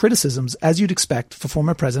harshest criticisms, as you'd expect, for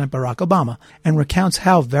former President Barack Obama, and recounts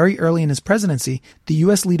how very early in his presidency, the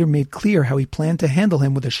U.S. leader made clear how he planned to handle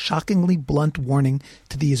him with a shockingly blunt warning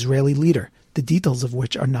to the Israeli leader, the details of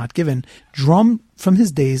which are not given, drawn from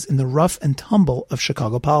his days in the rough and tumble of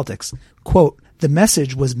Chicago politics. Quote, "The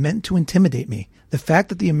message was meant to intimidate me. The fact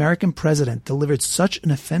that the American president delivered such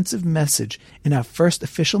an offensive message in our first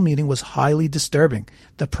official meeting was highly disturbing.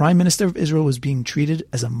 The prime minister of Israel was being treated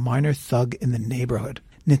as a minor thug in the neighborhood."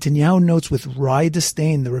 Netanyahu notes with wry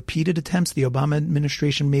disdain the repeated attempts the Obama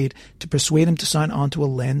administration made to persuade him to sign on to a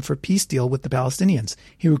land for peace deal with the Palestinians.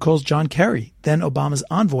 He recalls John Kerry, then Obama's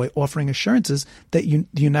envoy, offering assurances that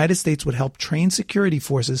the United States would help train security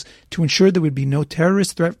forces to ensure there would be no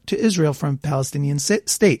terrorist threat to Israel from a Palestinian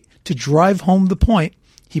state. To drive home the point,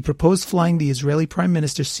 he proposed flying the Israeli prime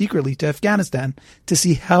minister secretly to Afghanistan to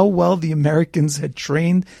see how well the Americans had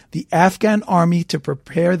trained the Afghan army to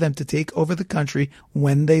prepare them to take over the country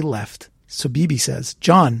when they left. So Bibi says,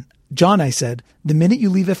 John, I said, the minute you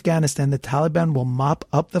leave Afghanistan, the Taliban will mop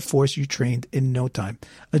up the force you trained in no time.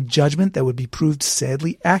 A judgment that would be proved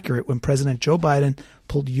sadly accurate when President Joe Biden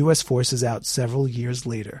pulled U.S. forces out several years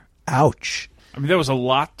later. Ouch. I mean, there was a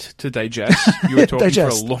lot to digest. You were talking for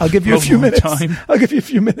a long time. I'll give you a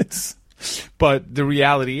few minutes. But the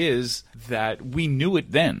reality is that we knew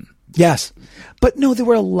it then. Yes. But no, there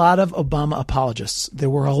were a lot of Obama apologists. There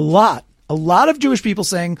were a lot of Jewish people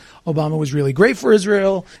saying Obama was really great for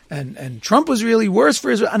Israel and Trump was really worse for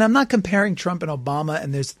Israel. And I'm not comparing Trump and Obama,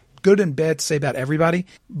 and there's good and bad to say about everybody.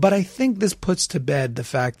 But I think this puts to bed the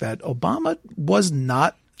fact that Obama was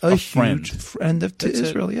not a huge friend to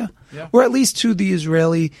Israel. Yeah. or at least to the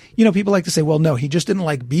Israeli. People like to say, well, no, he just didn't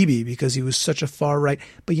like Bibi because he was such a far right.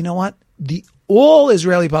 But you know what? All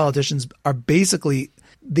Israeli politicians are basically,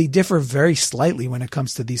 they differ very slightly when it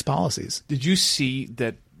comes to these policies. Did you see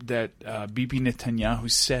that Bibi Netanyahu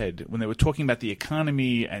said when they were talking about the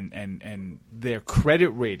economy and their credit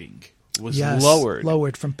rating was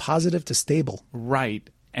lowered from positive to stable. Right.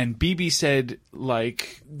 And Bibi said,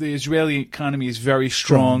 like, the Israeli economy is very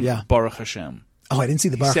strong, Baruch Hashem. Oh, I didn't see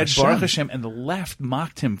the Baruch Hashem. He said Baruch Hashem, and the left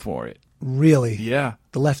mocked him for it. Really? Yeah.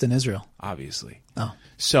 The left in Israel. Obviously. Oh.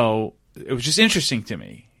 So it was just interesting to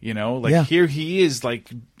me, here he is, like,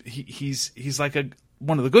 he's like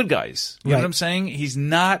one of the good guys. You know what I'm saying? He's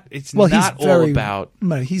not, all about.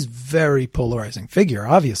 He's very polarizing figure,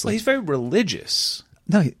 obviously. Well, he's very religious.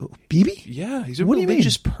 No, Bibi? Yeah, he's a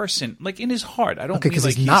religious person, like in his heart. I don't mean because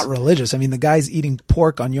like he's not religious. I mean, the guy's eating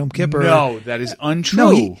pork on Yom Kippur. No, that is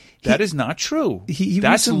untrue. That is not true.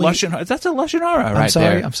 That's a Lashon Hara right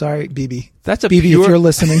there. I'm sorry, Bibi. That's a Bibi, pure... if you're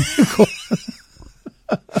listening.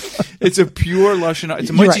 It's a pure Lashon Hara. It's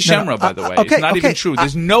a Motzi Shemra, by the way. It's not even true.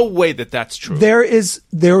 There's no way that's true.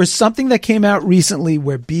 There was something that came out recently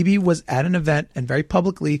where Bibi was at an event and very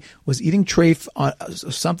publicly was eating treif on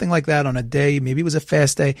something like that on a day. Maybe it was a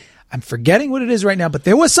fast day. I'm forgetting what it is right now, but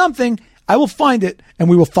there was something. I will find it and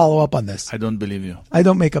we will follow up on this. I don't believe you. I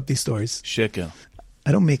don't make up these stories. Shekel.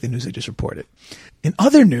 I don't make the news. I just report it. In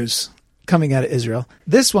other news coming out of Israel,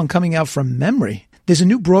 this one coming out from memory, there's a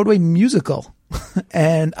new Broadway musical.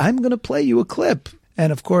 And I'm going to play you a clip.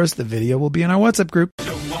 And of course, the video will be in our WhatsApp group.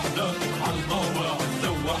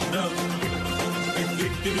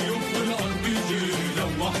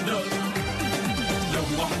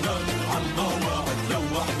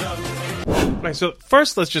 Right, so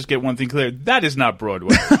first let's just get one thing clear. That is not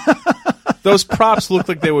Broadway. Those props look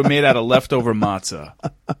like they were made out of leftover matzah.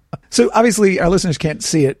 So obviously our listeners can't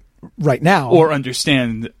see it right now. Or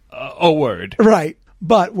understand a word. Right.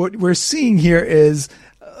 But what we're seeing here is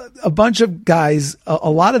a bunch of guys, a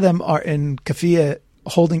lot of them are in kafia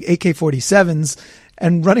holding AK-47s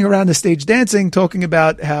and running around the stage dancing, talking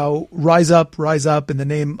about how rise up in the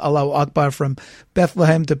name Allahu Akbar from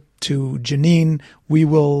Bethlehem to Jenin. We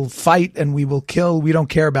will fight and we will kill. We don't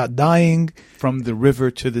care about dying. From the river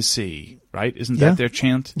to the sea, right? Isn't that their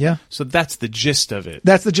chant? Yeah. So that's the gist of it.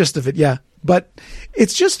 That's the gist of it, yeah. But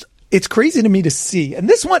it's crazy to me to see. And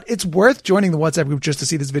this one, it's worth joining the WhatsApp group just to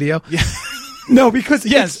see this video. Yeah. No, because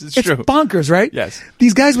it's true. Bonkers, right? Yes.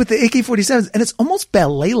 These guys with the AK-47s, and it's almost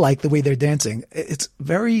ballet-like the way they're dancing. It's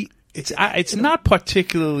very... It's not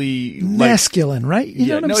particularly masculine, right? You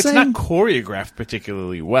know what I'm saying? It's not choreographed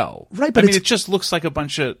particularly well. Right, but it just looks like a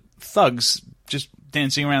bunch of thugs just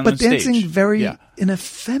dancing around on stage. But dancing very in a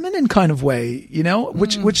feminine kind of way,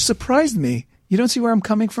 which surprised me. You don't see where I'm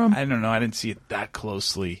coming from? I don't know. I didn't see it that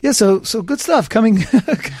closely. Yeah, so good stuff coming.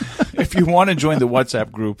 If you want to join the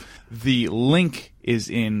WhatsApp group, the link is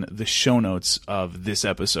in the show notes of this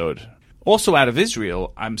episode. Also out of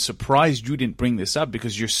Israel, I'm surprised you didn't bring this up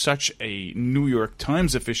because you're such a New York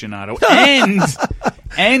Times aficionado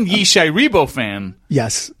and Yishai Rebo fan.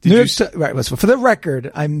 Yes. Right. So for the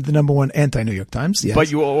record, I'm the number one anti-New York Times. Yes.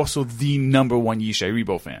 But you are also the number one Yishai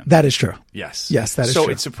Rebo fan. That is true. Yes. Yes, that is true. So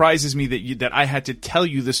it surprises me that I had to tell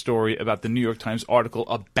you the story about the New York Times article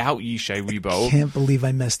about Yishai Rebo. I can't believe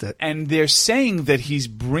I missed it. And they're saying that he's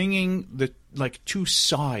bringing the two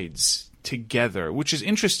sides together, which is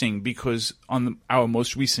interesting because on our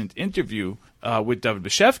most recent interview with David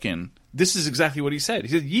Beshevkin, this is exactly what he said.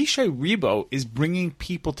 He said Yishai Rebo is bringing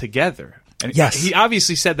people together. And yes. He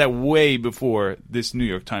obviously said that way before this New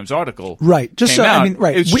York Times article right. Just came so, out. I mean,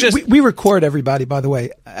 right. We record everybody, by the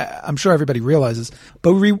way. I'm sure everybody realizes,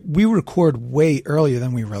 but we record way earlier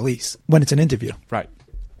than we release when it's an interview. Right.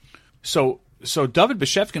 So David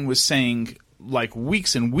Beshevkin was saying like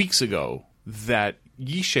weeks and weeks ago that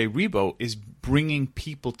Yishai Rebo is bringing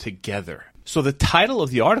people together. So the title of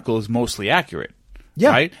the article is mostly accurate. Yeah.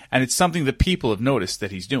 Right? And it's something that people have noticed that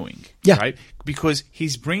he's doing. Yeah. Right? Because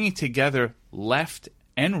he's bringing together left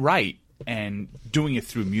and right and doing it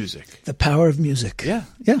through music. The power of music. Yeah.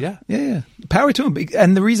 Yeah. Power to him.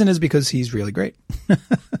 And the reason is because he's really great.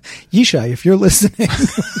 Yishai, if you're listening.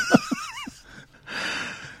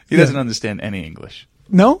 He doesn't understand any English.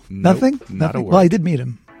 No? Nope, Nothing? Not a word. Well, I did meet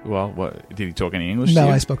him. Well, what, did he talk any English? No, to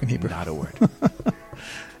you? I spoke in Hebrew. Not a word.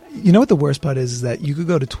 You know what the worst part is that you could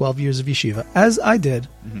go to 12 years of yeshiva, as I did.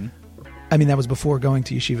 Mm-hmm. I mean, that was before going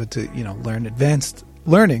to yeshiva to, learn advanced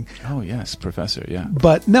learning. Oh, yes, professor, yeah.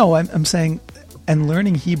 But no, I'm saying, and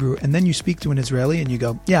learning Hebrew, and then you speak to an Israeli and you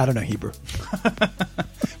go, yeah, I don't know Hebrew.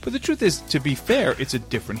 But the truth is, to be fair, it's a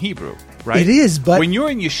different Hebrew, right? It is, but... when you're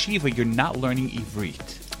in yeshiva, you're not learning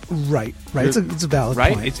Ivrit. Right. It's a valid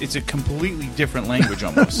right? point. It's a completely different language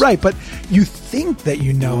almost. Right, but you think that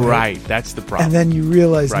you know it. Right, that's the problem. And then you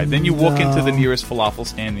realize, right, then you walk into the nearest falafel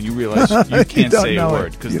stand and you realize you can't don't say a know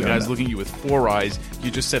word it. because You the don't guy's know. looking at you with 4 eyes.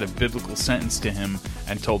 You just said a biblical sentence to him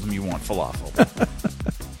and told him you want falafel.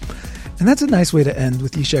 And that's a nice way to end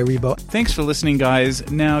with Yishai Rebo. Thanks for listening,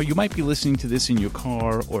 guys. Now, you might be listening to this in your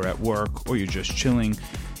car or at work or you're just chilling.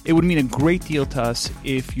 It would mean a great deal to us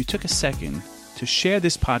if you took a second to share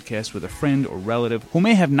this podcast with a friend or relative who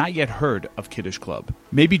may have not yet heard of Kiddush Club.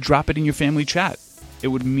 Maybe drop it in your family chat. It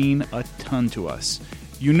would mean a ton to us.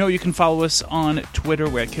 You know you can follow us on Twitter,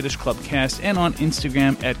 we're at Kiddush Club Cast, and on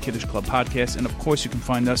Instagram at Kiddush Club Podcast. And of course, you can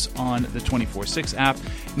find us on the 24/6 app.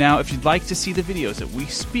 Now, if you'd like to see the videos that we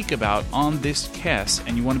speak about on this cast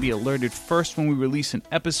and you want to be alerted first when we release an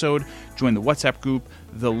episode, join the WhatsApp group.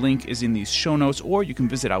 The link is in these show notes, or you can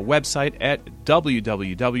visit our website at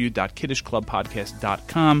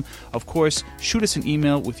www.kiddishclubpodcast.com. Of course, shoot us an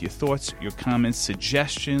email with your thoughts, your comments,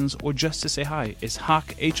 suggestions, or just to say hi. It's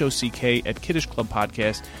Hock, H-O-C-K, at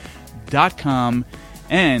kiddishclubpodcast.com,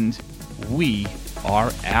 and we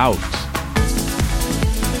are out.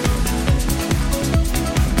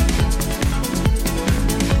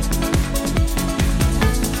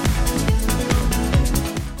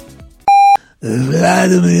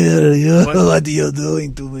 Vladimir, what are you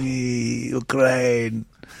doing to me, Ukraine?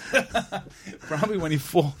 Probably when he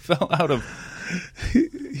fell out of...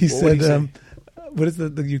 He said, what is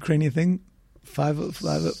the Ukrainian thing? Flavo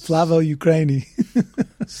Ukraini.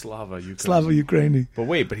 Slava Ukraini. Slava Ukraini. But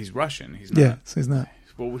wait, but he's Russian. He's not. Yeah, so he's not.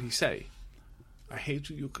 What would he say? I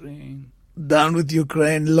hate you, Ukraine. Down with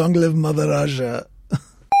Ukraine. Long live Mother Russia.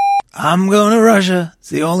 I'm going to Russia.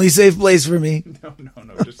 It's the only safe place for me. No,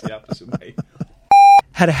 just the opposite way.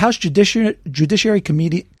 Had a House Judiciary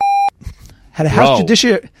Committee. Had a House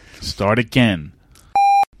Judiciary. Start again.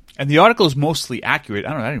 And the article is mostly accurate.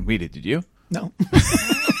 I didn't read it. Did you? No.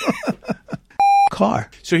 Car.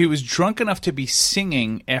 So he was drunk enough to be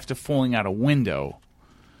singing after falling out a window.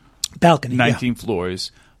 Balcony. 19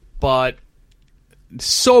 floors. But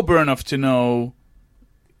sober enough to know,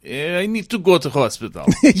 I need to go to hospital.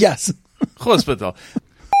 Yes. Hospital.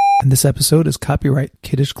 And this episode is copyright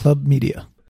Kiddush Club Media.